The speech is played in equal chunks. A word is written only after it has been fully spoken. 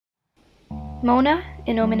Monna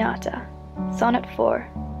Innominata, Sonnet 4,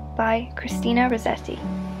 by Christina Rossetti.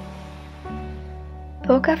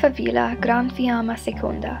 Poca, favilla, gran, fiamma,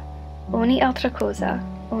 seconda, ogni altra cosa,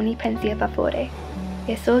 ogni pensier fore,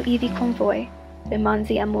 e sol ivi con voi,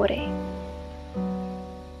 rimansi amore.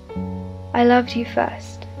 I loved you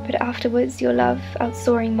first, but afterwards your love,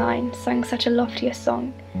 outsoaring mine, sang such a loftier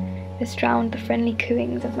song as drowned the friendly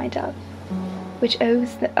cooings of my dove, which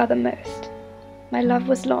owes the other most. My love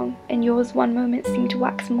was long, and yours one moment seemed to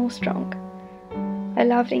wax more strong. I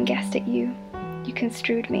loved and guessed at you, you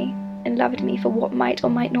construed me, and loved me for what might or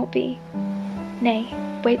might not be. Nay,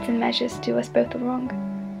 weights and measures do us both a wrong,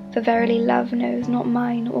 for verily love knows not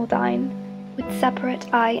mine or thine. With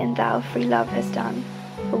separate I and thou free love has done,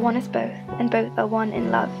 for one is both, and both are one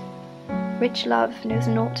in love. Rich love knows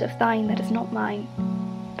naught of thine that is not mine.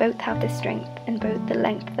 Both have the strength, and both the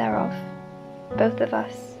length thereof, both of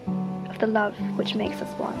us, of the love which makes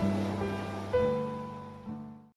us one.